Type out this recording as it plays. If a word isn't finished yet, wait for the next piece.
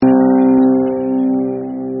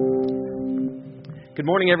Good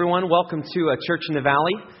morning, everyone. Welcome to Church in the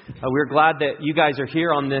Valley. We're glad that you guys are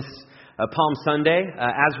here on this Palm Sunday.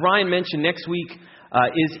 As Ryan mentioned, next week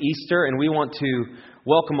is Easter, and we want to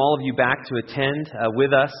welcome all of you back to attend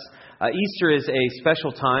with us. Easter is a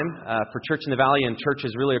special time for Church in the Valley and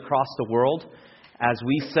churches really across the world as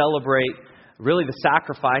we celebrate really the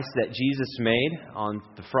sacrifice that Jesus made on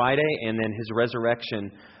the Friday and then His resurrection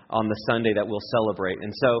on the Sunday that we'll celebrate.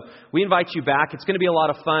 And so we invite you back. It's going to be a lot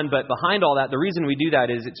of fun, but behind all that, the reason we do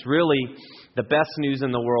that is it's really the best news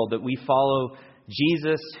in the world that we follow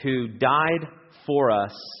Jesus who died for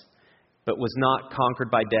us, but was not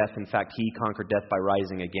conquered by death. In fact, He conquered death by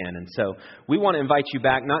rising again. And so we want to invite you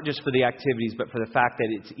back, not just for the activities, but for the fact that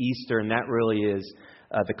it's Easter, and that really is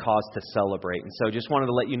the cause to celebrate. And so just wanted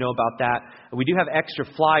to let you know about that. We do have extra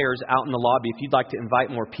flyers out in the lobby. If you'd like to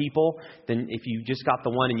invite more people, then if you just got the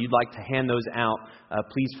one and you'd like to hand those out,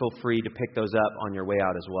 please feel free to pick those up on your way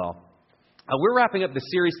out as well. We're wrapping up the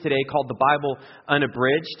series today called The Bible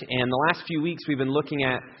Unabridged. And the last few weeks we've been looking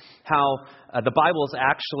at how the Bible is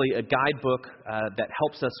actually a guidebook that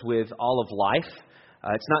helps us with all of life.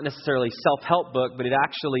 It's not necessarily a self-help book, but it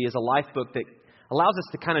actually is a life book that allows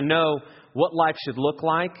us to kind of know what life should look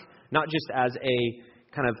like, not just as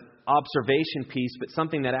a kind of observation piece, but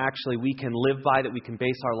something that actually we can live by, that we can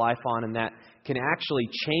base our life on, and that can actually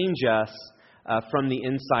change us from the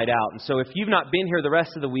inside out. And so if you've not been here the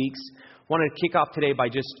rest of the weeks, I wanted to kick off today by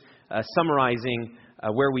just summarizing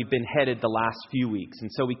where we've been headed the last few weeks.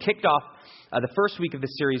 And so we kicked off the first week of the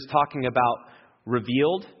series talking about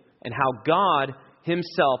revealed and how God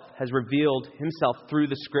Himself has revealed Himself through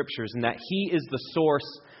the Scriptures, and that He is the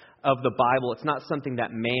source of the Bible. It's not something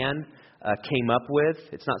that man came up with.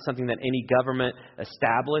 It's not something that any government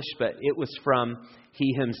established, but it was from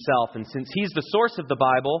He Himself. And since He's the source of the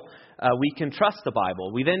Bible, we can trust the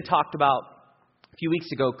Bible. We then talked about, a few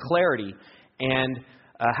weeks ago, clarity, and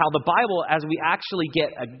how the Bible, as we actually get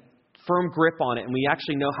a firm grip on it and we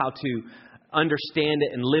actually know how to understand it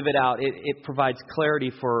and live it out, it provides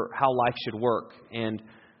clarity for how life should work and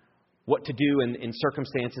what to do in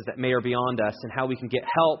circumstances that may are beyond us, and how we can get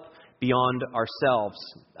help beyond ourselves.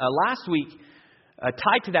 Last week,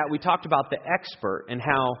 tied to that, we talked about the expert and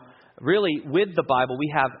how really with the Bible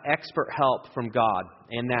we have expert help from God,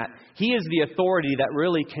 and that He is the authority that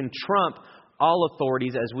really can trump all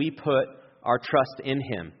authorities as we put our trust in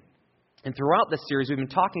Him. And throughout this series, we've been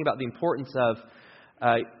talking about the importance of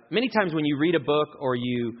many times when you read a book or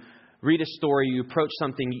you read a story, you approach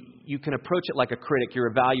something, you can approach it like a critic. You're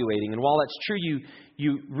evaluating. And while that's true,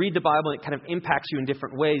 you read the Bible and it kind of impacts you in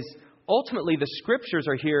different ways. Ultimately, the Scriptures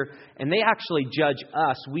are here and they actually judge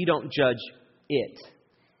us. We don't judge it.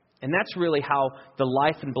 And that's really how the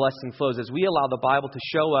life and blessing flows, as we allow the Bible to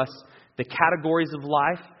show us the categories of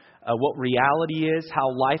life, what reality is,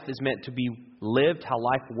 how life is meant to be lived, how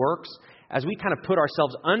life works. As we kind of put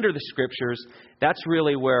ourselves under the Scriptures, that's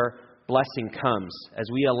really where blessing comes, as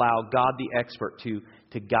we allow God the expert to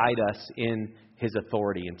guide us in His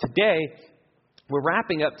authority. And today, we're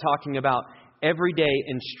wrapping up talking about everyday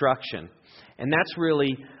instruction. And that's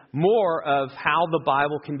really more of how the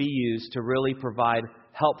Bible can be used to really provide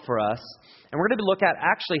help for us. And we're going to look at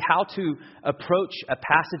actually how to approach a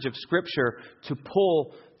passage of Scripture to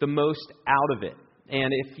pull the most out of it.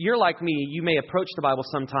 And if you're like me, you may approach the Bible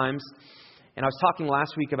sometimes. And I was talking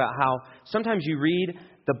last week about how sometimes you read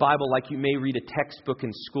the Bible like you may read a textbook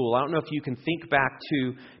in school. I don't know if you can think back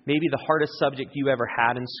to maybe the hardest subject you ever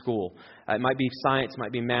had in school. It might be science, it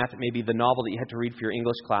might be math, it may be the novel that you had to read for your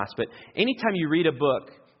English class. But anytime you read a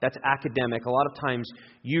book that's academic, a lot of times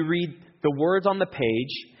you read the words on the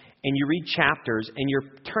page and you read chapters and you're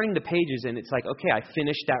turning the pages and it's like, okay, I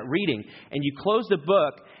finished that reading. And you close the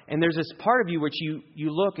book and there's this part of you which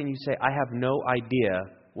you look and you say, I have no idea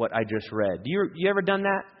what I just read. You ever done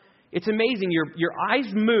that? It's amazing. Your eyes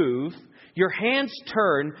move, your hands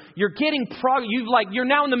turn, you're getting you're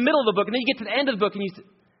now in the middle of the book, and then you get to the end of the book and you say,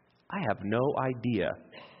 I have no idea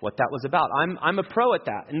what that was about. I'm a pro at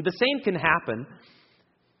that. And the same can happen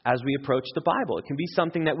as we approach the Bible. It can be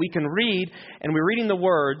something that we can read, and we're reading the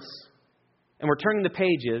words, and we're turning the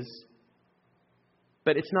pages,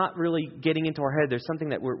 but it's not really getting into our head. There's something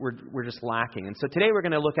that we're just lacking. And so today we're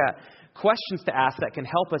going to look at questions to ask that can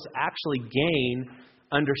help us actually gain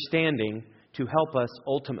understanding to help us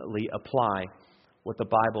ultimately apply what the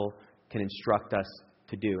Bible can instruct us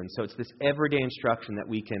to do. And so it's this everyday instruction that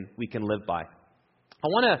we can live by. I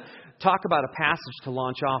want to talk about a passage to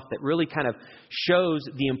launch off that really kind of shows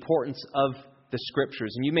the importance of the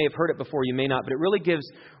Scriptures. And you may have heard it before, you may not, but it really gives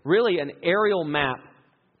an aerial map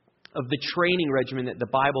of the training regimen that the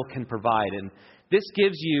Bible can provide. And this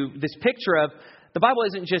gives you this picture of the Bible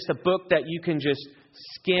isn't just a book that you can just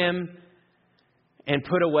skim and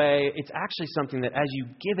put away. It's actually something that as you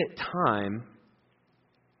give it time,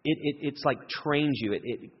 it's like trains you.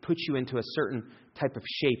 It puts you into a certain type of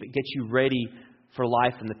shape. It gets you ready for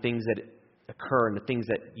life and the things that occur and the things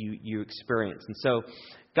that you experience. And so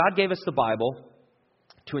God gave us the Bible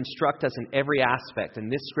to instruct us in every aspect.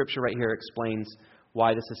 And this scripture right here explains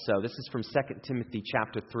why this is so. This is from 2 Timothy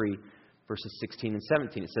chapter 3, verses 16 and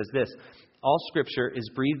 17. It says this: all scripture is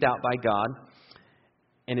breathed out by God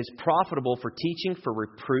and is profitable for teaching, for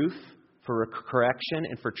reproof, for correction,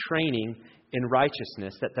 and for training in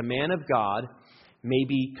righteousness, that the man of God may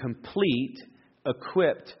be complete,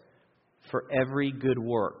 equipped for every good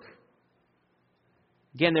work.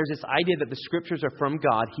 Again, there's this idea that the scriptures are from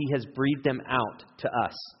God. He has breathed them out to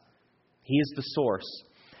us. He is the source.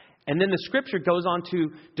 And then the scripture goes on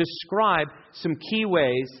to describe some key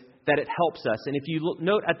ways that it helps us. And if you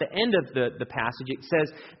note at the end of the passage, it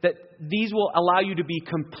says that these will allow you to be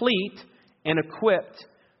complete and equipped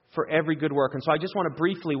for every good work. And so I just want to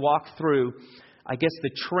briefly walk through, I guess,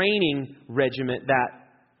 the training regiment that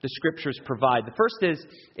the scriptures provide. The first is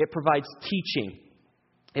it provides teaching.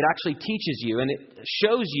 It actually teaches you and it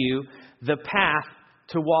shows you the path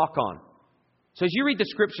to walk on. So as you read the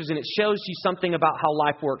scriptures and it shows you something about how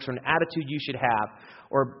life works, or an attitude you should have,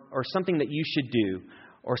 or something that you should do,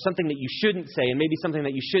 or something that you shouldn't say, and maybe something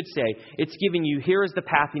that you should say, it's giving you, here is the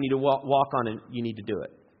path you need to walk on, and you need to do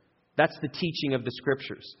it. That's the teaching of the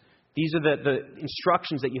scriptures. These are the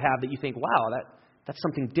instructions that you have that you think, wow, that's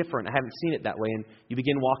something different. I haven't seen it that way. And you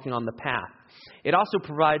begin walking on the path. It also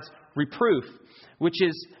provides reproof, which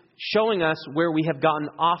is showing us where we have gotten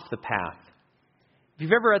off the path. If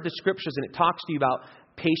you've ever read the scriptures and it talks to you about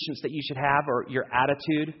patience that you should have, or your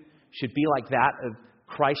attitude should be like that of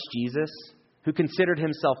Christ Jesus, who considered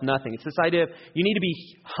himself nothing. It's this idea of you need to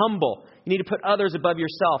be humble. You need to put others above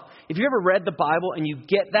yourself. If you ever read the Bible and you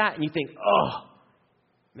get that and you think, oh,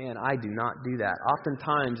 man, I do not do that.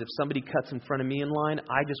 Oftentimes, if somebody cuts in front of me in line,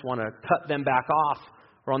 I just want to cut them back off.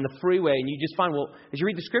 Or on the freeway, and you just find, well, as you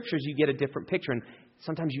read the scriptures, you get a different picture. And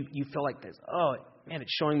sometimes you feel like this, oh, man,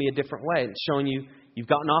 it's showing me a different way. It's showing you you've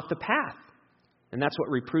gotten off the path. And that's what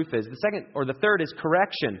reproof is. The third is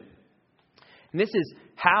correction. And this is,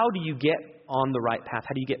 how do you get on the right path?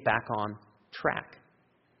 How do you get back on track?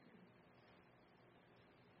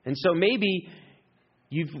 And so maybe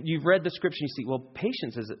you've read the scripture and you see, well,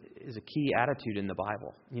 patience is a key attitude in the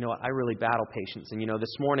Bible. You know what? I really battle patience. And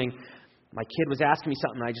this morning, my kid was asking me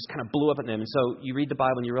something and I just kind of blew up at them. And so you read the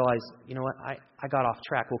Bible and you realize, you know what? I got off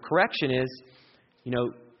track. Well, correction is,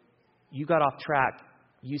 you got off track.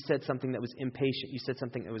 You said something that was impatient. You said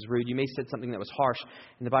something that was rude. You may have said something that was harsh.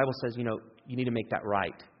 And the Bible says, you need to make that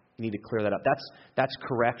right. You need to clear that up. That's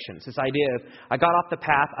correction. It's this idea of, I got off the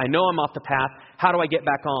path. I know I'm off the path. How do I get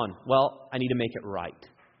back on? Well, I need to make it right.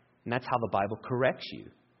 And that's how the Bible corrects you.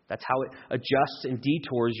 That's how it adjusts and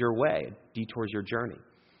detours your way, detours your journey.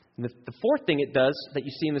 And the fourth thing it does that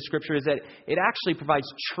you see in the scripture is that it actually provides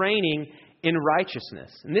training in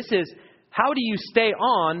righteousness. And this is, how do you stay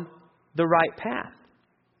on the right path?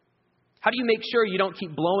 How do you make sure you don't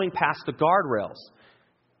keep blowing past the guardrails?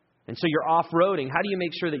 And so you're off-roading. How do you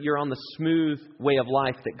make sure that you're on the smooth way of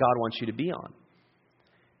life that God wants you to be on?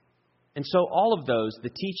 And so all of those, the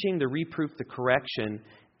teaching, the reproof, the correction,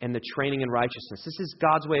 and the training in righteousness, this is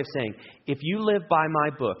God's way of saying, if you live by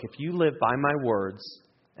my book, if you live by my words,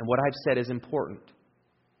 and what I've said is important,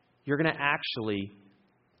 you're going to actually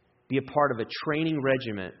be a part of a training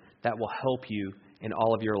regiment that will help you in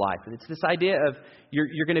all of your life. And it's this idea of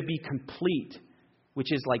you're going to be complete,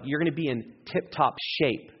 which is like you're going to be in tip-top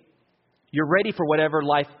shape. You're ready for whatever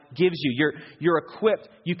life gives you. You're equipped.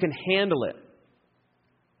 You can handle it.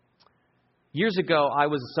 Years ago, I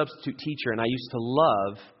was a substitute teacher, and I used to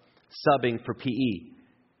love subbing for PE.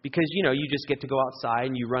 Because, you just get to go outside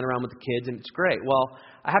and you run around with the kids, and it's great. Well,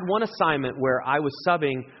 I had one assignment where I was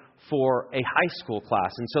subbing for a high school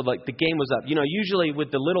class. And so, the game was up. Usually with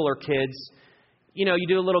the littler kids, you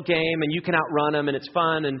do a little game, and you can outrun them, and it's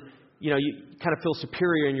fun, and you kind of feel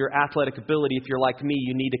superior in your athletic ability. If you're like me,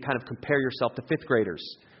 you need to kind of compare yourself to fifth graders,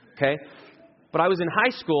 okay? But I was in high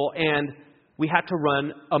school, and we had to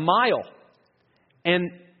run a mile. And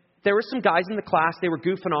there were some guys in the class, they were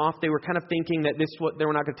goofing off. They were kind of thinking that they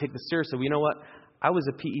were not going to take this seriously. Well, you know what? I was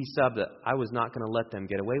a PE sub that I was not going to let them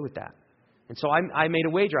get away with that. And so I made a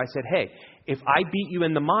wager. I said, hey, if I beat you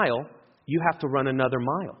in the mile, you have to run another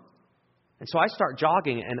mile. And so I start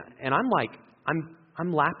jogging, and I'm like,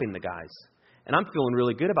 I'm lapping the guys. And I'm feeling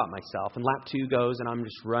really good about myself. And lap 2 goes, and I'm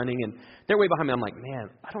just running. And they're way behind me. I'm like, man,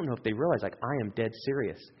 I don't know if they realize, I am dead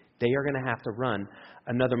serious. They are going to have to run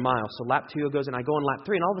another mile. So lap 2 goes, and I go on lap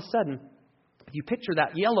 3. And all of a sudden, If you picture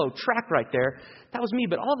that yellow track right there, that was me.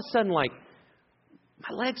 But all of a sudden, like,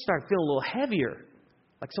 my legs started feeling a little heavier,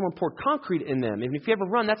 like someone poured concrete in them. And if you ever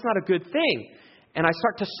run, that's not a good thing. And I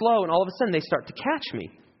start to slow, and all of a sudden, they start to catch me.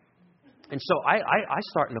 And so I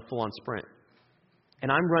start in a full-on sprint.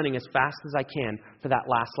 And I'm running as fast as I can for that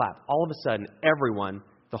last lap. All of a sudden, everyone,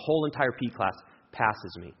 the whole entire P class,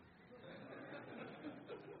 passes me.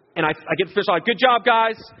 And I get the finish line. Good job,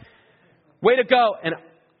 guys. Way to go. And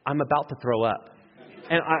I'm about to throw up.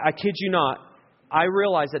 And I kid you not, I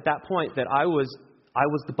realized at that point that I was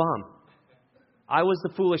the bum. I was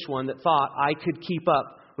the foolish one that thought I could keep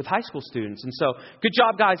up with high school students. And so, good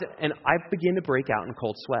job, guys. And I begin to break out in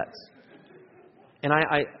cold sweats. And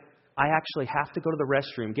I actually have to go to the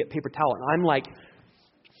restroom, get paper towel. And I'm like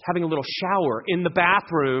having a little shower in the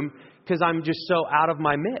bathroom because I'm just so out of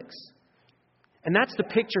my mix. And that's the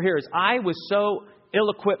picture here is I was so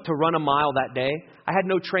ill-equipped to run a mile that day. I had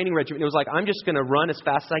no training regimen. It was like, I'm just going to run as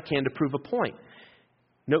fast as I can to prove a point.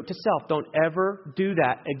 Note to self, don't ever do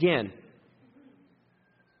that again.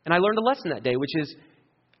 And I learned a lesson that day, which is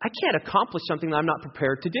I can't accomplish something that I'm not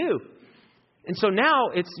prepared to do. And so now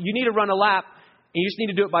you need to run a lap, and you just need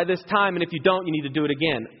to do it by this time. And if you don't, you need to do it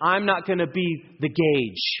again. I'm not going to be the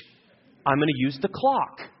gauge. I'm going to use the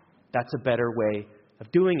clock. That's a better way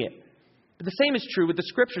of doing it. But the same is true with the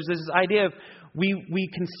Scriptures. There's this idea of we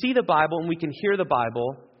can see the Bible and we can hear the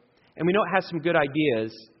Bible, and we know it has some good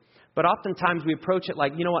ideas. But oftentimes we approach it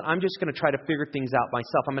like, you know what, I'm just going to try to figure things out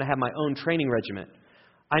myself. I'm going to have my own training regimen.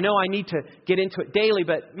 I know I need to get into it daily,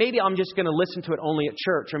 but maybe I'm just going to listen to it only at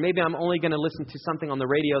church. Or maybe I'm only going to listen to something on the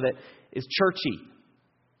radio that is churchy.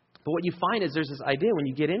 But what you find is there's this idea when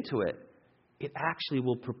you get into it, it actually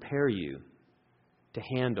will prepare you to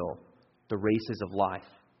handle the races of life.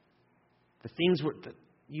 The things that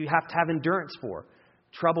you have to have endurance for.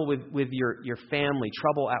 Trouble with your family,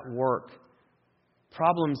 trouble at work.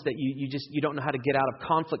 Problems that you don't know how to get out of,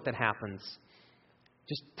 conflict that happens.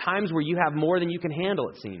 Just times where you have more than you can handle,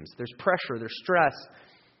 it seems. There's pressure, there's stress.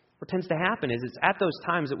 What tends to happen is it's at those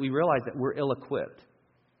times that we realize that we're ill-equipped.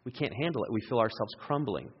 We can't handle it. We feel ourselves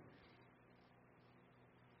crumbling.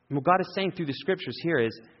 And what God is saying through the Scriptures here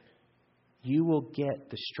is, you will get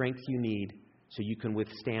the strength you need so you can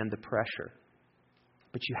withstand the pressure.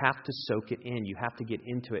 But you have to soak it in. You have to get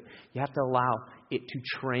into it. You have to allow it to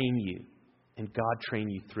train you. And God train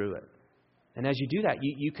you through it. And as you do that,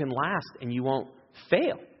 you can last and you won't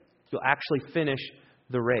fail. You'll actually finish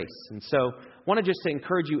the race. And so I want to just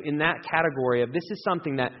encourage you in that category of this is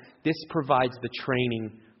something that this provides the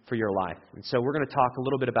training for your life. And so we're going to talk a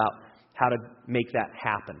little bit about how to make that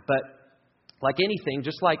happen. But like anything,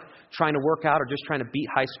 just like trying to work out or just trying to beat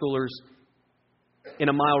high schoolers in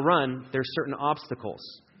a mile run, there's certain obstacles.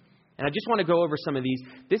 And I just want to go over some of these.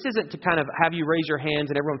 This isn't to kind of have you raise your hands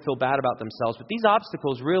and everyone feel bad about themselves, but these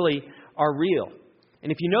obstacles really are real.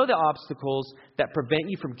 And if you know the obstacles that prevent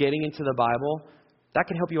you from getting into the Bible, that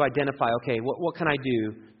can help you identify, okay, what can I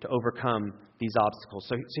do to overcome these obstacles?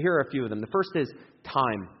 So here are a few of them. The first is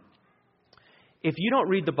time. If you don't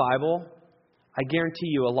read the Bible, I guarantee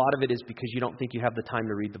you a lot of it is because you don't think you have the time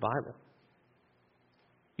to read the Bible.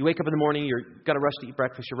 You wake up in the morning, you're got to rush to eat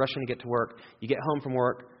breakfast, you're rushing to get to work, you get home from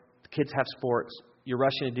work, the kids have sports, you're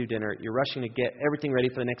rushing to do dinner, you're rushing to get everything ready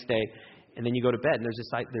for the next day, and then you go to bed and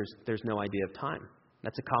there's no idea of time.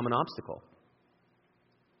 That's a common obstacle.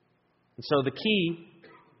 And so the key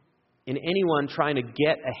in anyone trying to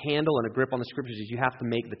get a handle and a grip on the Scriptures is you have to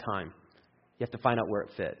make the time. You have to find out where it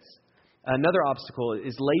fits. Another obstacle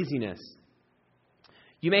is laziness.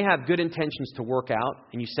 You may have good intentions to work out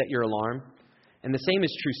and you set your alarm, and the same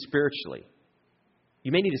is true spiritually.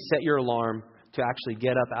 You may need to set your alarm to actually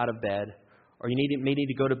get up out of bed, or you may need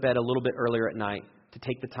to go to bed a little bit earlier at night to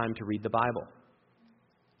take the time to read the Bible.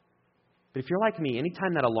 But if you're like me,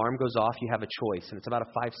 anytime that alarm goes off, you have a choice, and it's about a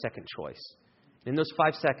 5-second choice. In those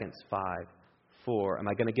 5 seconds, 5, 4, am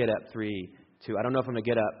I going to get up? 3, 2, I don't know if I'm going to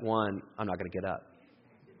get up. 1, I'm not going to get up.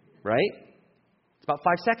 Right? It's about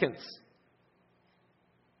 5 seconds.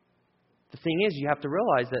 The thing is, you have to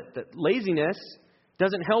realize that laziness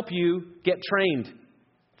doesn't help you get trained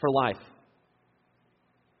for life.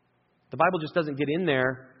 The Bible just doesn't get in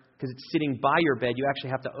there because it's sitting by your bed. You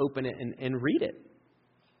actually have to open it and read it.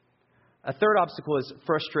 A third obstacle is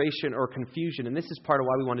frustration or confusion, and this is part of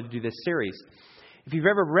why we wanted to do this series. If you've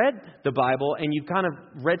ever read the Bible and you've kind of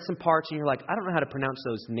read some parts and you're like, I don't know how to pronounce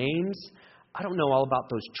those names. I don't know all about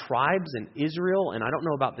those tribes in Israel, and I don't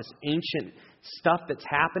know about this ancient stuff that's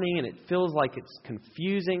happening, and it feels like it's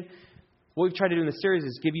confusing. What we've tried to do in the series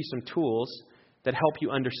is give you some tools that help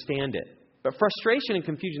you understand it. But frustration and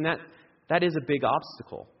confusion, that is a big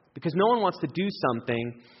obstacle, because no one wants to do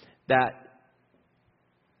something that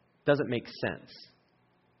doesn't make sense.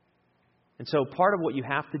 And so part of what you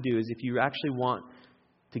have to do is, if you actually want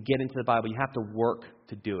to get into the Bible, you have to work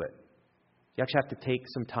to do it. You actually have to take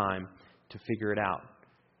some time to figure it out.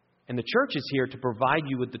 And the church is here to provide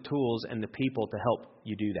you with the tools and the people to help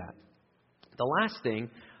you do that. The last thing,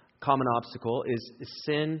 common obstacle, is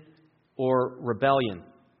sin or rebellion.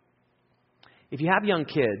 If you have young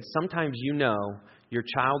kids, sometimes you know your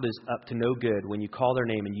child is up to no good when you call their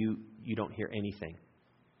name and you don't hear anything.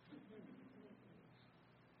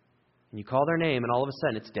 And you call their name and all of a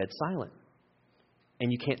sudden it's dead silent.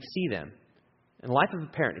 And you can't see them. In the life of a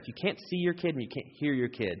parent, if you can't see your kid and you can't hear your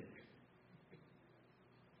kid,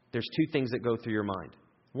 there's two things that go through your mind.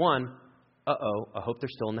 One, I hope they're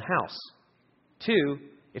still in the house. Two,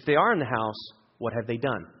 if they are in the house, what have they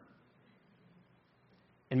done?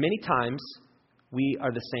 And many times, we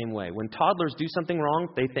are the same way. When toddlers do something wrong,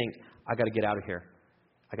 they think, I got to get out of here.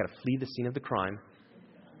 I got to flee the scene of the crime.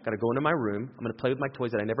 I got to go into my room. I'm going to play with my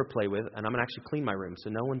toys that I never play with, and I'm going to actually clean my room so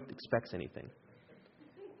no one expects anything.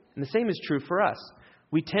 And the same is true for us.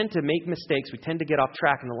 We tend to make mistakes. We tend to get off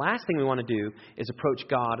track. And the last thing we want to do is approach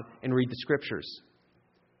God and read the Scriptures.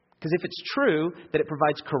 Because if it's true that it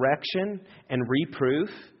provides correction and reproof,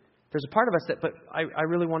 there's a part of us that, but I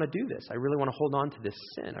really want to do this. I really want to hold on to this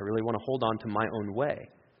sin. I really want to hold on to my own way.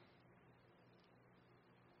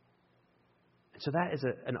 And so that is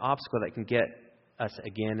an obstacle that can get us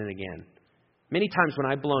again and again. Many times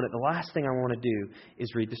when I've blown it, the last thing I want to do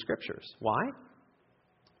is read the Scriptures. Why?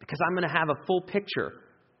 Because I'm going to have a full picture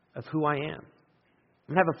of who I am.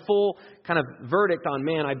 I'm going to have a full kind of verdict on,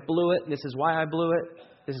 man, I blew it, and this is why I blew it.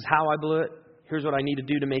 This is how I blew it. Here's what I need to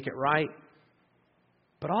do to make it right.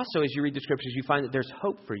 But also, as you read the Scriptures, you find that there's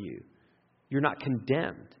hope for you. You're not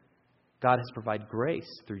condemned. God has provided grace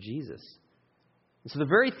through Jesus. And so the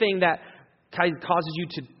very thing that kind of causes you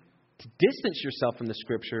to distance yourself from the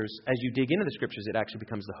Scriptures, as you dig into the Scriptures, it actually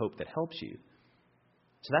becomes the hope that helps you.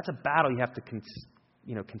 So that's a battle you have to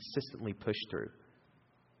consistently push through.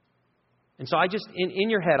 And so I just,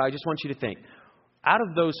 in your head, I just want you to think, out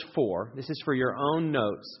of those four, this is for your own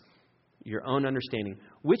notes, your own understanding,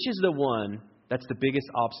 which is the one that's the biggest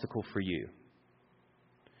obstacle for you?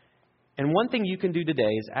 And one thing you can do today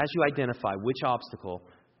is, as you identify which obstacle,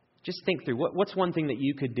 just think through what's one thing that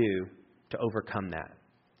you could do to overcome that.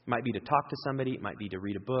 It might be to talk to somebody. It might be to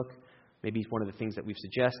read a book. Maybe it's one of the things that we've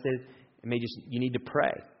suggested. It may just, you need to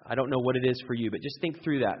pray. I don't know what it is for you, but just think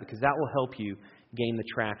through that, because that will help you gain the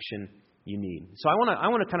traction you need. So I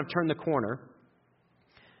want to kind of turn the corner,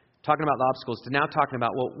 talking about the obstacles, to now talking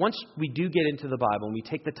about, well, once we do get into the Bible and we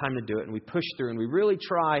take the time to do it and we push through and we really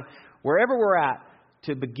try, wherever we're at,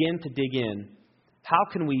 to begin to dig in, how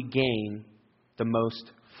can we gain the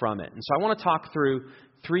most from it? And so I want to talk through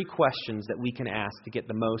 3 questions that we can ask to get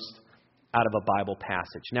the most out of a Bible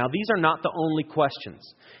passage. Now, these are not the only questions.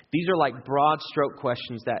 These are like broad stroke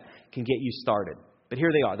questions that can get you started. But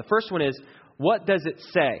here they are. The first one is, what does it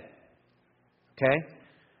say? Okay?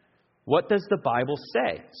 What does the Bible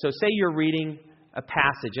say? So say you're reading a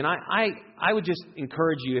passage, and I would just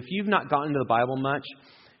encourage you, if you've not gotten into the Bible much,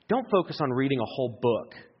 don't focus on reading a whole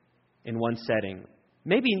book in one setting.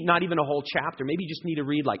 Maybe not even a whole chapter. Maybe you just need to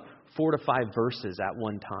read like 4 to 5 verses at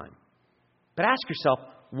one time. But ask yourself,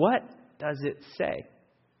 what does it say?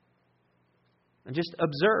 And just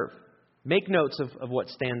observe. Make notes of what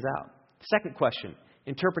stands out. Second question,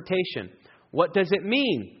 interpretation. What does it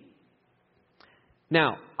mean?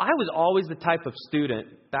 Now, I was always the type of student,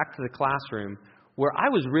 back to the classroom, where I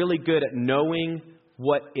was really good at knowing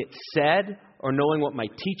what it said, or knowing what my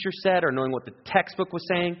teacher said, or knowing what the textbook was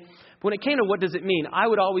saying. But when it came to what does it mean, I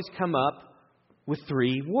would always come up with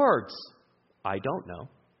 3 words. I don't know.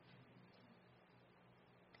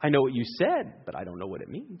 I know what you said, but I don't know what it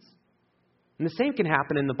means. And the same can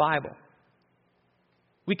happen in the Bible.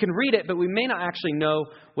 We can read it, but we may not actually know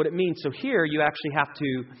what it means. So here you actually have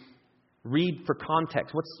to read for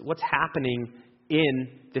context. What's happening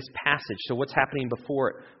in this passage? So what's happening before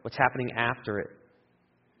it? What's happening after it?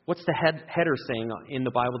 What's the header saying in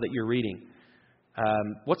the Bible that you're reading?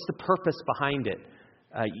 What's the purpose behind it?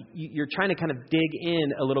 You're trying to kind of dig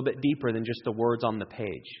in a little bit deeper than just the words on the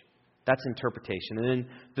page. That's interpretation. And then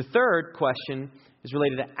the third question is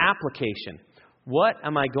related to application. What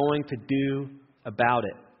am I going to do about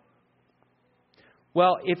it?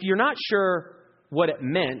 Well, if you're not sure what it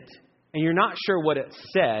meant and you're not sure what it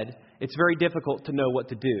said, it's very difficult to know what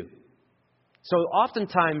to do. So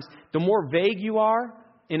oftentimes, the more vague you are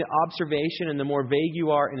in observation and the more vague you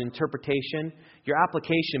are in interpretation, your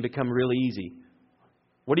application becomes really easy.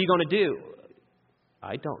 What are you going to do?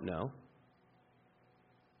 I don't know.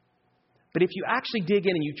 But if you actually dig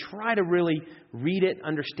in and you try to really read it,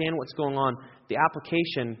 understand what's going on, the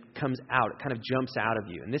application comes out. It kind of jumps out of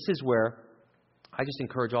you. And this is where I just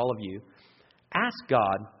encourage all of you, ask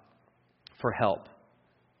God for help.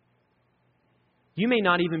 You may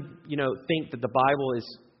not even, think that the Bible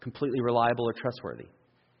is completely reliable or trustworthy.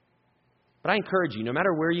 But I encourage you, no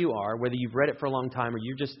matter where you are, whether you've read it for a long time or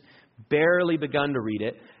you've just barely begun to read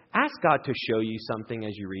it, ask God to show you something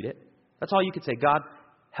as you read it. That's all you could say. God,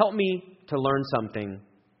 help me to learn something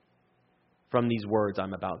from these words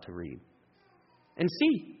I'm about to read. And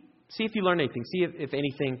see if you learn anything. See if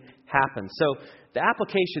anything happens. So the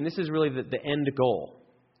application, this is really the end goal.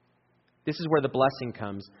 This is where the blessing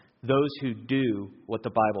comes. Those who do what the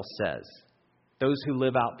Bible says. Those who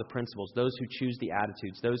live out the principles. Those who choose the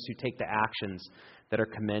attitudes. Those who take the actions that are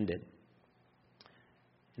commended.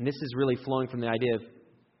 And this is really flowing from the idea of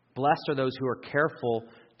blessed are those who are careful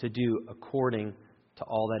to do according to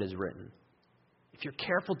all that is written. If you're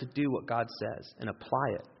careful to do what God says and apply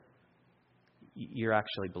it, you're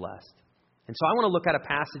actually blessed. And so I want to look at a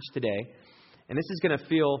passage today, and this is going to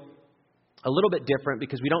feel a little bit different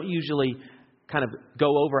because we don't usually kind of go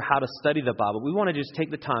over how to study the Bible. We want to just take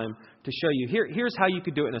the time to show you. Here's how you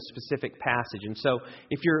could do it in a specific passage. And so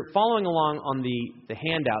if you're following along on the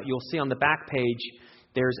handout, you'll see on the back page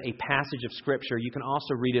there's a passage of Scripture. You can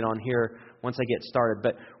also read it on here once I get started.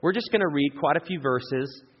 But we're just going to read quite a few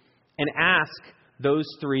verses and ask those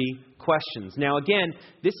three questions. Now, again,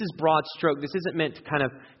 this is broad stroke. This isn't meant to kind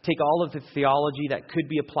of take all of the theology that could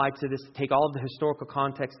be applied to this, take all of the historical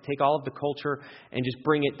context, take all of the culture, and just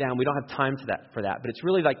bring it down. We don't have time for that. But it's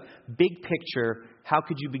really like big picture, how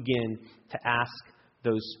could you begin to ask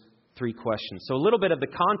those three questions? So a little bit of the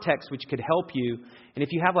context which could help you. And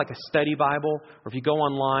if you have like a study Bible, or if you go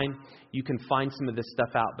online, you can find some of this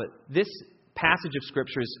stuff out. But this passage of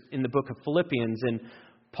Scripture is in the book of Philippians, and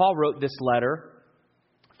Paul wrote this letter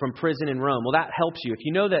from prison in Rome. Well, that helps you. If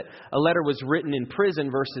you know that a letter was written in prison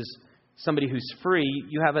versus somebody who's free,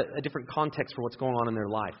 you have a different context for what's going on in their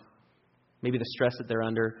life. Maybe the stress that they're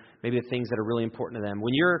under, maybe the things that are really important to them.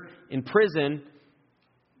 When you're in prison,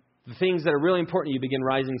 the things that are really important to you begin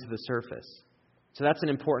rising to the surface. So that's an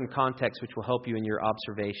important context which will help you in your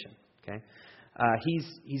observation. Okay,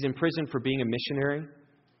 he's in prison for being a missionary,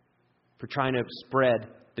 for trying to spread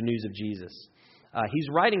the news of Jesus. He's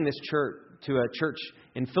writing this to a church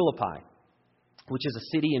in Philippi, which is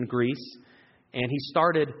a city in Greece, and he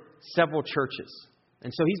started several churches.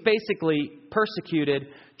 And so he's basically persecuted,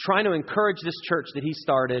 trying to encourage this church that he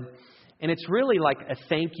started, and it's really like a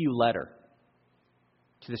thank you letter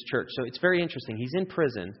to this church. So it's very interesting. He's in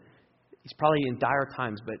prison. He's probably in dire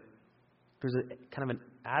times, but there's a kind of an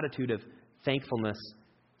attitude of thankfulness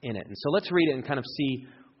in it. And so let's read it and kind of see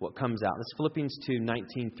what comes out. This is Philippians 2,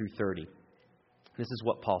 19 through 30. This is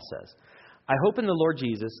what Paul says. I hope in the Lord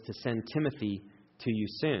Jesus to send Timothy to you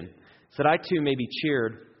soon, so that I too may be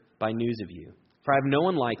cheered by news of you. For I have no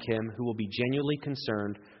one like him who will be genuinely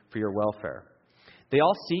concerned for your welfare. They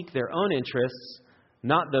all seek their own interests,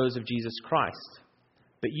 not those of Jesus Christ.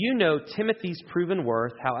 But you know Timothy's proven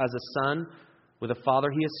worth, how as a son with a father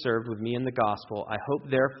he has served with me in the gospel. I hope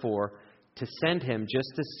therefore to send him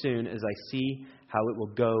just as soon as I see how it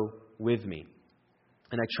will go with me.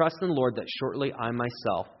 And I trust in the Lord that shortly I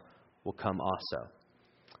myself will come also.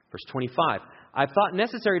 Verse 25, I've thought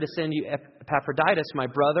necessary to send you Epaphroditus, my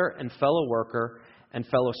brother and fellow worker and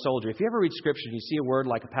fellow soldier. If you ever read Scripture and you see a word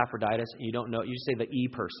like Epaphroditus and you don't know it, you just say the E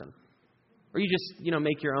person. Or you just,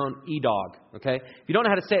 make your own E-dog, okay? If you don't know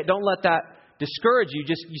how to say it, don't let that discourage you.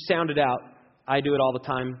 You sound it out. I do it all the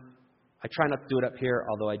time. I try not to do it up here,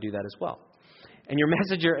 although I do that as well. And your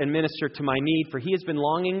messenger and minister to my need, for he has been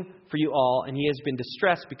longing for you all, and he has been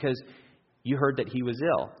distressed because you heard that he was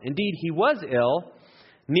ill. Indeed, he was ill,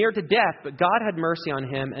 near to death, but God had mercy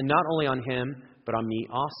on him, and not only on him, but on me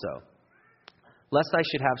also, lest I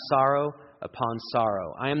should have sorrow upon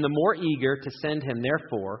sorrow. I am the more eager to send him,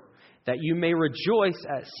 therefore, that you may rejoice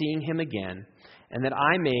at seeing him again, and that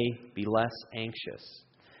I may be less anxious.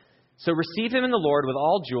 So receive him in the Lord with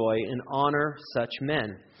all joy and honor such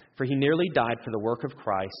men, for he nearly died for the work of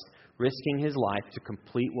Christ, risking his life to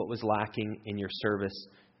complete what was lacking in your service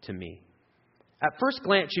to me. At first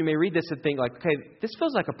glance, you may read this and think like, okay, this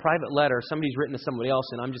feels like a private letter somebody's written to somebody else,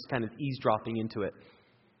 and I'm just kind of eavesdropping into it.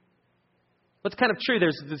 But it's kind of true.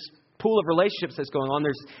 There's this pool of relationships that's going on.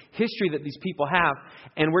 There's history that these people have,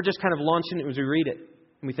 and we're just kind of launching it as we read it.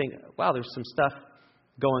 And we think, wow, there's some stuff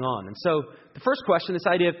going on. And so the first question, this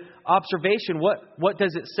idea of observation, what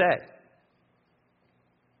does it say?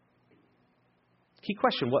 Key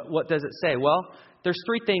question, what does it say? Well, there's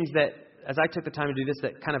three things that, as I took the time to do this,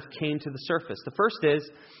 that kind of came to the surface. The first is,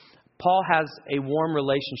 Paul has a warm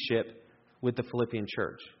relationship with the Philippian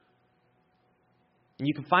church. And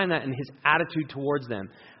you can find that in his attitude towards them.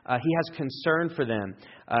 He has concern for them.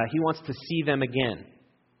 He wants to see them again.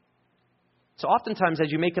 So oftentimes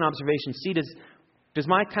as you make an observation, see, does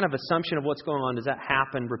my kind of assumption of what's going on, does that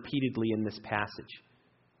happen repeatedly in this passage?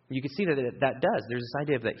 You can see that that does. There's this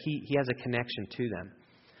idea of that he has a connection to them.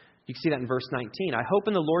 You can see that in verse 19. I hope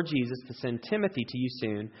in the Lord Jesus to send Timothy to you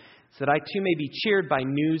soon, so that I too may be cheered by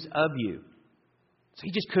news of you. So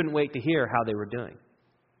he just couldn't wait to hear how they were doing.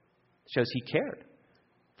 It shows he cared.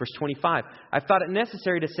 Verse 25, I've thought it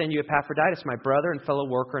necessary to send you Epaphroditus, my brother and fellow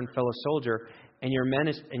worker and fellow soldier, and your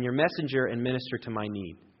messenger and minister to my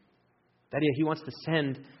need. That idea, he wants to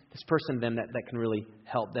send this person to them that can really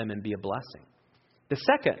help them and be a blessing. The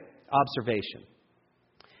second observation,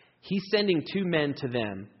 he's sending two men to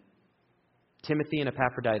them, Timothy and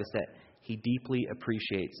Epaphroditus, that he deeply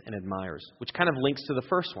appreciates and admires, which kind of links to the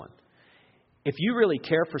first one. If you really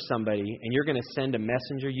care for somebody and you're going to send a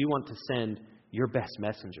messenger, you want to send your best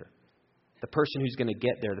messenger, the person who's going to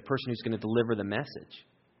get there, the person who's going to deliver the message.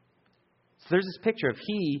 So there's this picture of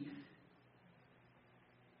he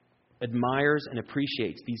admires and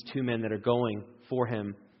appreciates these two men that are going for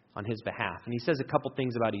him on his behalf. And he says a couple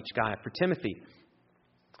things about each guy. For Timothy,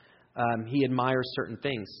 he admires certain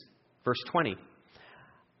things. Verse 20,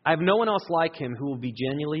 I have no one else like him who will be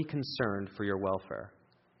genuinely concerned for your welfare.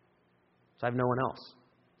 So I have no one else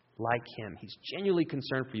like him. He's genuinely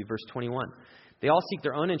concerned for you. Verse 21, they all seek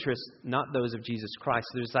their own interests, not those of Jesus Christ.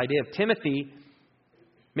 So there's this idea of Timothy.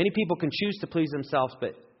 Many people can choose to please themselves,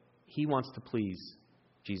 but he wants to please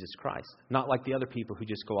Jesus Christ, not like the other people who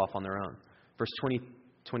just go off on their own. Verse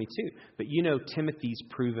 22, but you know Timothy's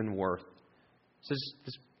proven worth. So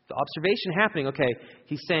this the observation happening, okay,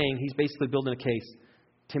 he's saying, he's basically building a case,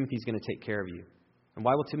 Timothy's going to take care of you. And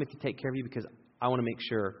why will Timothy take care of you? Because I want to make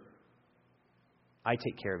sure I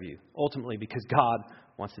take care of you. Ultimately, because God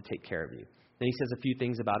wants to take care of you. Then he says a few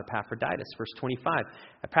things about Epaphroditus. Verse 25,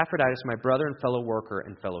 Epaphroditus, my brother and fellow worker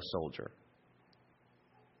and fellow soldier.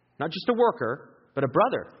 Not just a worker, but a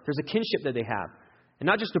brother. There's a kinship that they have. And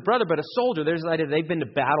not just a brother, but a soldier. There's the idea they've been to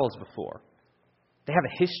battles before. They have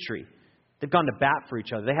a history. They've gone to bat for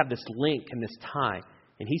each other. They have this link and this tie.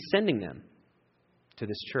 And he's sending them to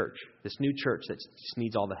this church, this new church that just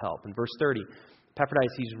needs all the help. In verse 30,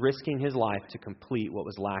 Epaphroditus, he's risking his life to complete what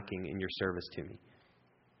was lacking in your service to me.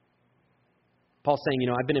 Paul's saying,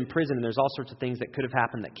 I've been in prison and there's all sorts of things that could have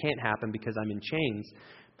happened that can't happen because I'm in chains.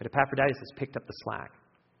 But Epaphroditus has picked up the slack.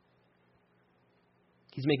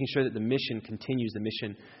 He's making sure that the mission continues, the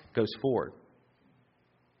mission goes forward.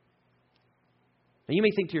 Now you may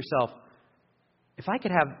think to yourself, if I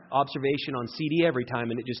could have observation on CD every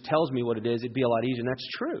time and it just tells me what it is, it'd be a lot easier. And that's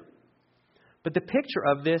true. But the picture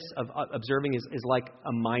of this, of observing, is like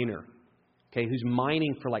a miner, okay, who's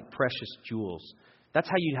mining for like precious jewels. That's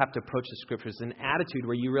how you have to approach the Scriptures, an attitude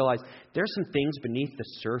where you realize there's some things beneath the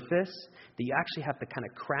surface that you actually have to kind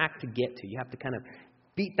of crack to get to. You have to kind of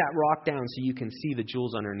beat that rock down so you can see the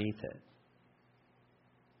jewels underneath it.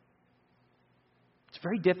 It's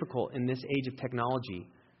very difficult in this age of technology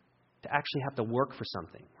to actually have to work for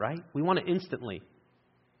something, right? We want it instantly.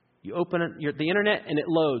 You open the internet and it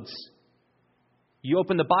loads. You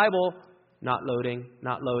open the Bible, not loading,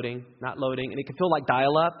 not loading, not loading. And it can feel like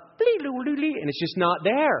dial-up, and it's just not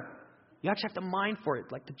there. You actually have to mine for it,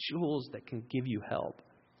 like the jewels that can give you help.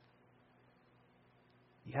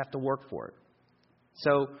 You have to work for it.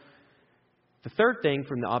 So the third thing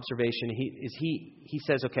from the observation, he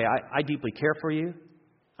says, okay, I deeply care for you.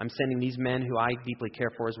 I'm sending these men who I deeply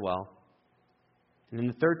care for as well. And then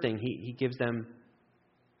the third thing, he gives them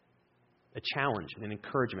a challenge and an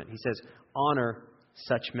encouragement. He says, honor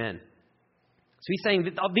such men. So he's saying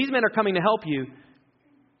that these men are coming to help you,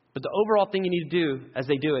 but the overall thing you need to do as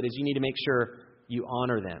they do it is you need to make sure you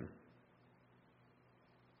honor them.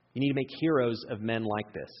 You need to make heroes of men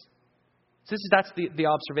like this. So that's the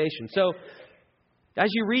observation. So as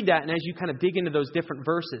you read that and as you kind of dig into those different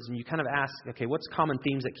verses and you kind of ask, okay, what's common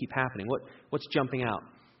themes that keep happening? What's jumping out?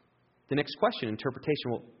 The next question, interpretation,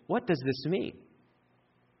 well, what does this mean?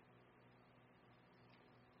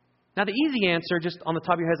 Now, the easy answer just on the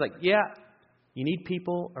top of your head is like, yeah, you need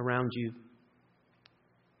people around you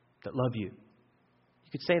that love you.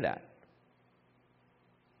 You could say that.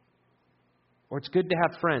 Or it's good to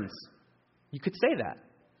have friends. You could say that.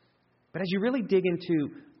 But as you really dig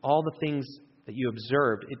into all the things that you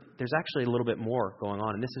observed, there's actually a little bit more going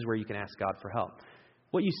on. And this is where you can ask God for help.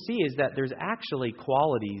 What you see is that there's actually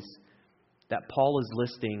qualities that Paul is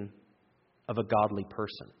listing of a godly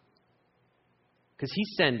person. Because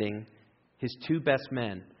he's sending his two best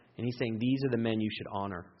men, and he's saying these are the men you should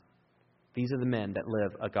honor. These are the men that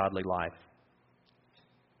live a godly life.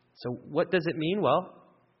 So what does it mean? Well,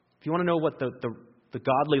 if you want to know what the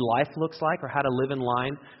godly life looks like or how to live in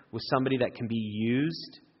line with somebody that can be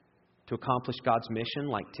used to accomplish God's mission,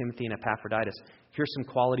 like Timothy and Epaphroditus, here's some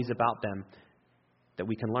qualities about them that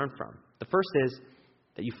we can learn from. The first is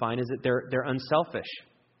that you find is that they're unselfish.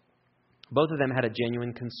 Both of them had a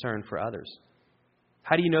genuine concern for others.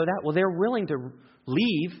 How do you know that? Well, they're willing to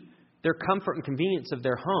leave their comfort and convenience of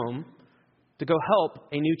their home to go help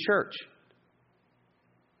a new church.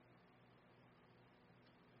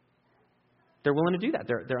 They're willing to do that.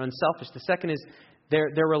 They're unselfish. The second is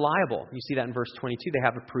they're reliable. You see that in verse 22. They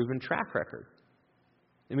have a proven track record.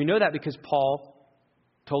 And we know that because Paul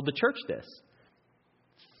told the church this.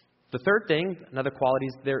 The third thing, another quality,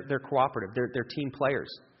 is they're cooperative. They're team players.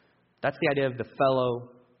 That's the idea of the fellow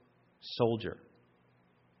soldier,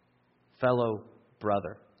 fellow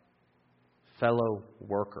brother, fellow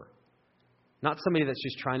worker. Not somebody that's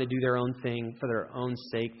just trying to do their own thing for their own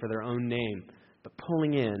sake, for their own name, but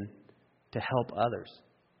pulling in to help others.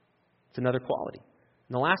 It's another quality.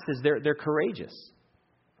 And the last is they're courageous.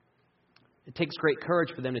 It takes great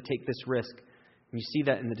courage for them to take this risk. And you see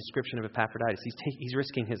that in the description of Epaphroditus. He's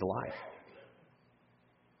risking his life.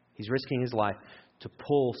 He's risking his life to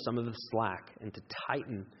pull some of the slack and to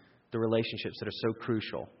tighten the relationships that are so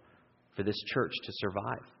crucial for this church to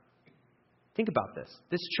survive. Think about this.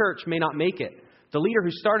 This church may not make it. The leader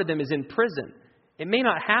who started them is in prison. It may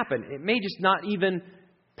not happen. It may just not even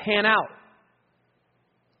pan out.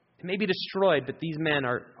 It may be destroyed, but these men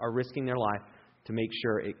are risking their life to make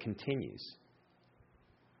sure it continues.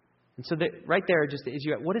 And so right there, just as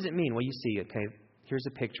you, what does it mean? Well, you see, okay, here's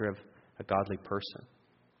a picture of a godly person.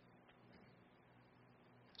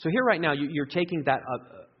 So here right now, you're taking that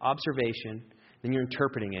observation, then you're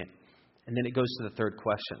interpreting it, and then it goes to the third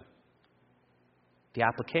question. The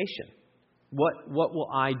application. What will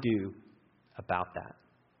I do about that?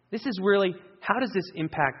 This is really, how does this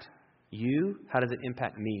impact you? How does it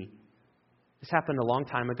impact me? This happened a long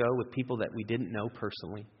time ago with people that we didn't know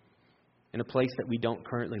personally, in a place that we don't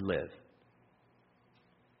currently live.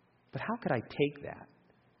 But how could I take that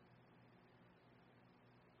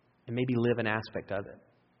and maybe live an aspect of it?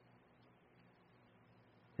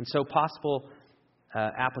 And so possible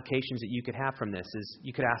applications that you could have from this is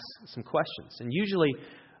you could ask some questions. And usually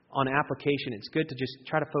on application, it's good to just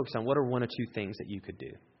try to focus on what are one or two things that you could do.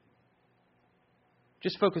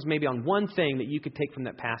 Just focus maybe on one thing that you could take from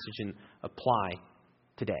that passage and apply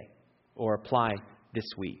today, or apply this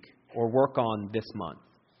week, or work on this month.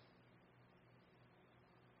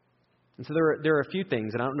 And so there are a few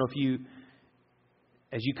things, and I don't know if you,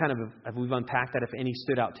 as you kind of, we've unpacked that, if any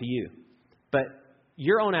stood out to you. But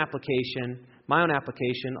your own application, my own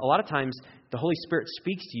application, a lot of times the Holy Spirit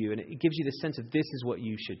speaks to you and it gives you the sense of this is what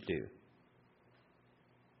you should do.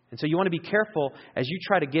 And so you want to be careful as you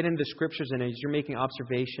try to get into the Scriptures and as you're making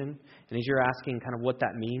observation and as you're asking kind of what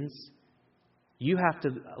that means. You have to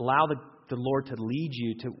allow the Lord to lead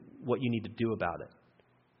you to what you need to do about it.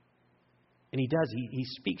 And He does. He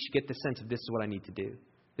speaks. You get the sense of this is what I need to do.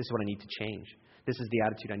 This is what I need to change. This is the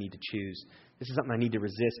attitude I need to choose. This is something I need to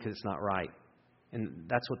resist because it's not right. And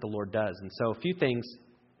that's what the Lord does. And so a few things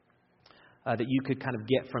that you could kind of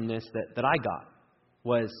get from this that I got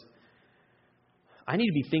was I need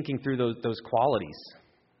to be thinking through those qualities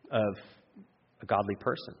of a godly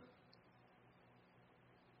person.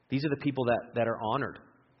 These are the people that are honored.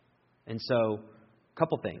 And so a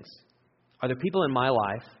couple things. Are there people in my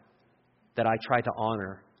life that I try to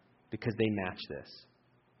honor because they match this?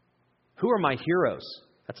 Who are my heroes?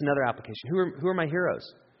 That's another application. Who are my heroes?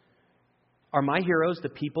 Are my heroes the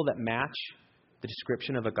people that match the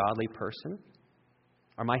description of a godly person?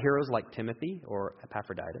 Are my heroes like Timothy or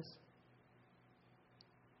Epaphroditus?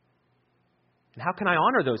 And how can I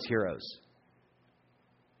honor those heroes?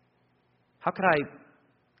 How could I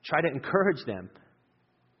try to encourage them?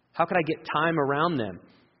 How could I get time around them?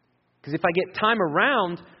 Because if I get time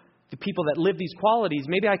around the people that live these qualities,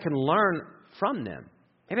 maybe I can learn from them.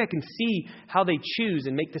 Maybe I can see how they choose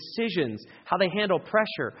and make decisions, how they handle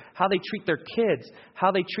pressure, how they treat their kids, how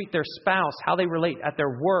they treat their spouse, how they relate at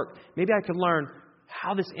their work. Maybe I can learn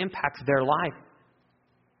how this impacts their life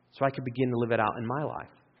so I can begin to live it out in my life.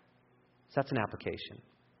 So that's an application.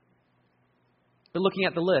 But looking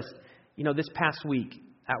at the list, this past week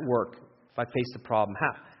at work, if I faced a problem,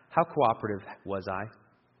 how cooperative was I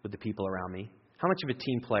with the people around me? How much of a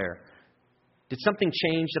team player? Did something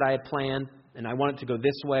change that I had planned and I wanted to go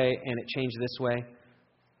this way and it changed this way?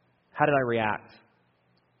 How did I react?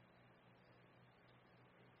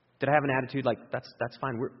 Did I have an attitude like, that's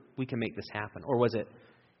fine, we can make this happen? Or was it,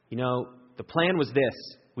 the plan was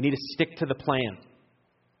this, We need to stick to the plan.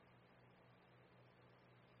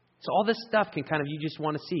 So all this stuff can kind of, you just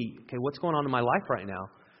want to see, okay, what's going on in my life right now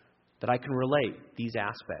that I can relate these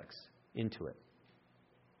aspects into it.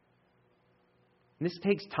 And this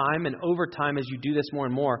takes time, and over time, as you do this more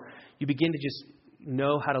and more, you begin to just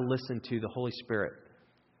know how to listen to the Holy Spirit.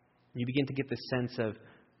 You begin to get this sense of,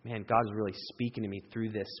 man, God's really speaking to me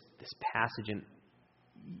through this passage, and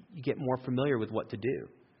you get more familiar with what to do.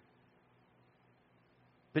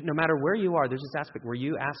 But no matter where you are, there's this aspect where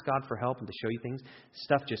you ask God for help and to show you things,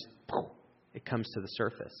 stuff just, it comes to the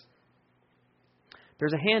surface.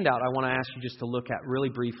 There's a handout I want to ask you just to look at really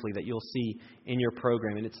briefly that you'll see in your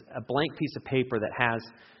program. And it's a blank piece of paper that has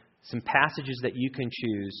some passages that you can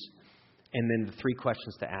choose and then the 3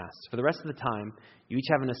 questions to ask. For the rest of the time, you each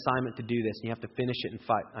have an assignment to do this, and you have to finish it in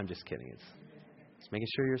 5. I'm just kidding. It's just making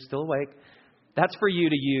sure you're still awake. That's for you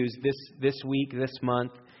to use this week, this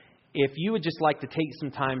month. If you would just like to take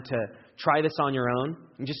some time to try this on your own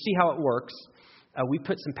and just see how it works, we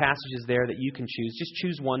put some passages there that you can choose. Just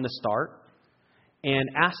choose one to start and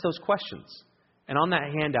ask those questions. And on that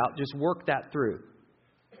handout, just work that through.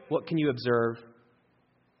 What can you observe?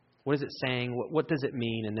 What is it saying? What does it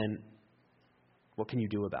mean? And then what can you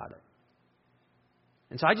do about it?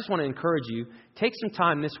 And so I just want to encourage you, take some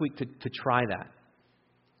time this week to try that.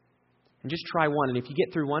 And just try one. And if you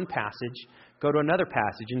get through one passage, go to another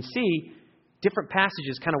passage and see different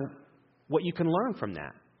passages, kind of what you can learn from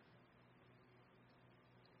that.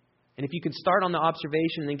 And if you can start on the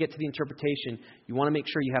observation and then get to the interpretation, you want to make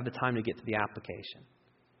sure you have the time to get to the application.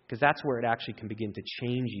 Because that's where it actually can begin to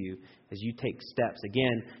change you as you take steps,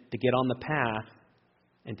 again, to get on the path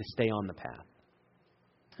and to stay on the path.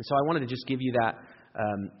 And so I wanted to just give you that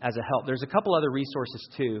as a help. There's a couple other resources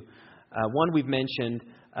too. One we've mentioned,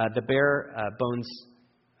 the Bare Bones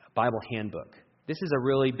Bible Handbook. This is a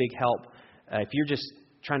really big help if you're just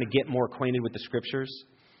trying to get more acquainted with the Scriptures.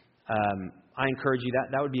 I encourage you,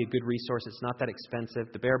 that would be a good resource. It's not that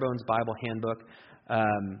expensive. The Bare Bones Bible Handbook.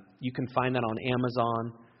 You can find that on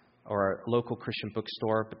Amazon or a local Christian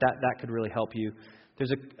bookstore, but that could really help you.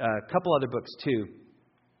 There's a couple other books too.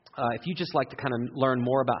 If you just like to kind of learn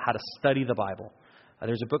more about how to study the Bible,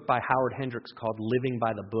 there's a book by Howard Hendricks called Living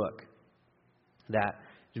by the Book that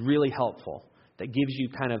is really helpful, that gives you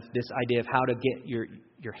kind of this idea of how to get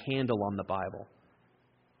your handle on the Bible,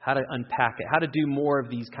 how to unpack it, how to do more of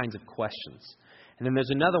these kinds of questions. And then there's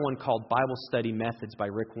another one called Bible Study Methods by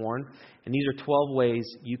Rick Warren, and these are 12 ways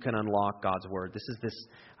you can unlock God's Word. This is this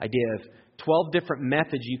idea of 12 different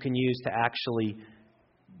methods you can use to actually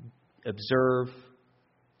observe,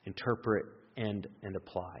 interpret, and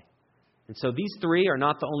apply. And so these 3 are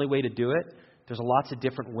not the only way to do it. There's lots of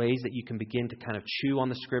different ways that you can begin to kind of chew on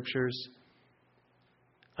the Scriptures,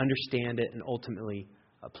 understand it, and ultimately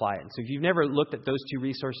apply it. And so if you've never looked at those 2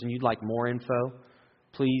 resources and you'd like more info,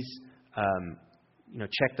 please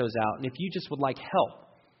check those out. And if you just would like help,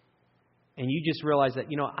 and you just realize that,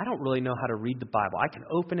 I don't really know how to read the Bible. I can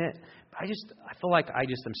open it, but I feel like I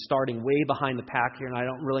just am starting way behind the pack here, and I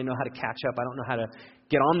don't really know how to catch up. I don't know how to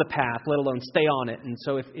get on the path, let alone stay on it. And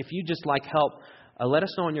so if you just like help, let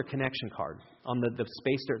us know on your connection card, on the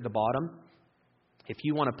space there at the bottom. If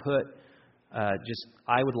you want to put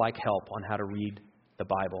I would like help on how to read the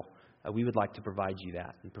Bible, we would like to provide you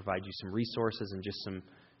that and provide you some resources and just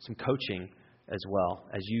some coaching as well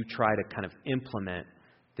as you try to kind of implement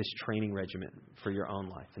this training regimen for your own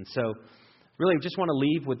life. And so really just want to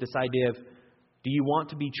leave with this idea of, do you want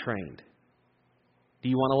to be trained? Do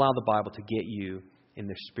you want to allow the Bible to get you in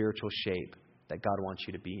the spiritual shape that God wants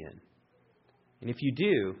you to be in? And if you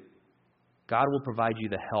do, God will provide you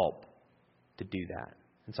the help to do that.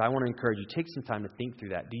 And so I want to encourage you, take some time to think through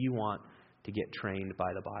that. Do you want to get trained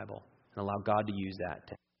by the Bible and allow God to use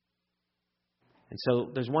that? And so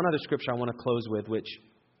there's one other scripture I want to close with, which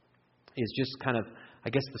is just kind of, I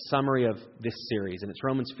guess, the summary of this series. And it's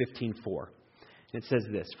Romans 15:4. And it says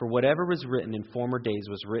this: "For whatever was written in former days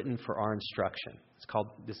was written for our instruction."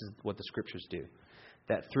 This is what the Scriptures do.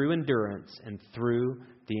 "That through endurance and through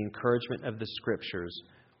the encouragement of the Scriptures,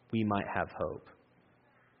 we might have hope."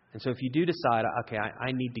 And so if you do decide, okay,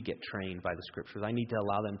 I need to get trained by the Scriptures, I need to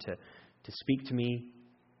allow them to speak to me,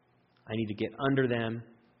 I need to get under them,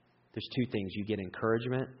 there's 2 things. You get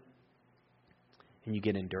encouragement and you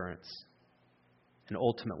get endurance. And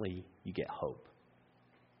ultimately, you get hope.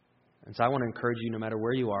 And so I want to encourage you, no matter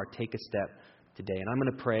where you are, take a step today. And I'm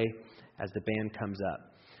going to pray as the band comes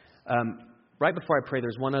up. Right before I pray,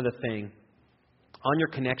 there's one other thing. On your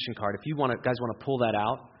connection card, if you guys want to pull that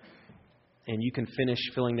out, and you can finish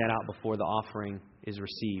filling that out before the offering is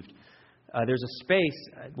received. There's a space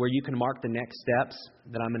where you can mark the next steps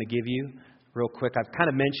that I'm going to give you. real quick. I've kind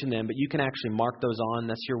of mentioned them, but you can actually mark those on.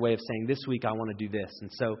 That's your way of saying, this week I want to do this.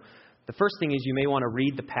 And so the first thing is you may want to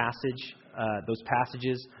read the passage, those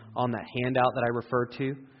passages on that handout that I referred to.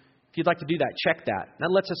 If you'd like to do that, check that.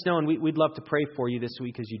 That lets us know, and we'd love to pray for you this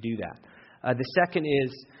week as you do that. The second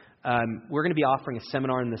is we're going to be offering a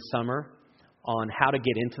seminar in the summer on how to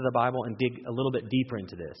get into the Bible and dig a little bit deeper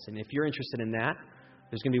into this. And if you're interested in that,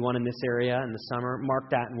 there's going to be one in this area in the summer. Mark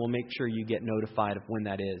that, and we'll make sure you get notified of when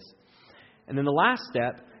that is. And then the last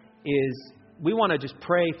step is we want to just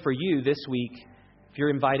pray for you this week if you're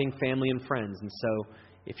inviting family and friends. And so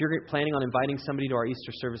if you're planning on inviting somebody to our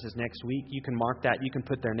Easter services next week, you can mark that. You can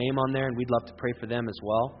put their name on there, and we'd love to pray for them as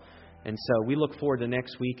well. And so we look forward to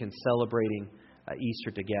next week and celebrating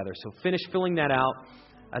Easter together. So finish filling that out.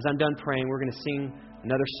 As I'm done praying, we're going to sing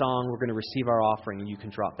another song. We're going to receive our offering, and you can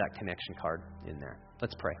drop that connection card in there.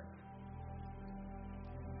 Let's pray.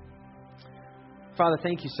 Father,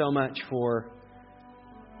 thank you so much for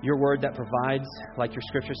your word that provides, like your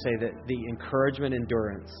scriptures say, that the encouragement,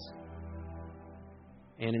 endurance,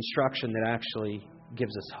 and instruction that actually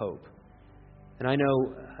gives us hope. And I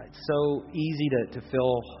know it's so easy to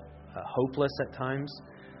feel hopeless at times,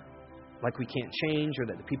 like we can't change, or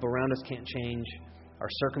that the people around us can't change, our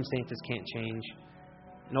circumstances can't change.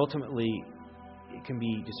 And ultimately, it can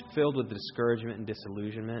be just filled with discouragement and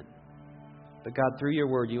disillusionment. But God, through your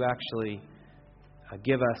word, you actually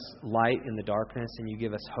give us light in the darkness, and you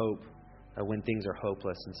give us hope when things are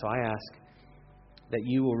hopeless. And so I ask that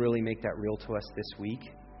you will really make that real to us this week.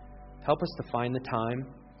 Help us to find the time.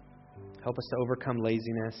 Help us to overcome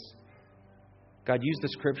laziness. God, use the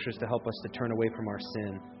scriptures to help us to turn away from our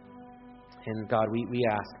sin. And God, we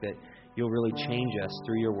ask that you'll really change us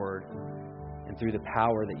through your word and through the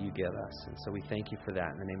power that you give us. And so we thank you for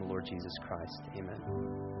that in the name of Lord Jesus Christ.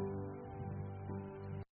 Amen.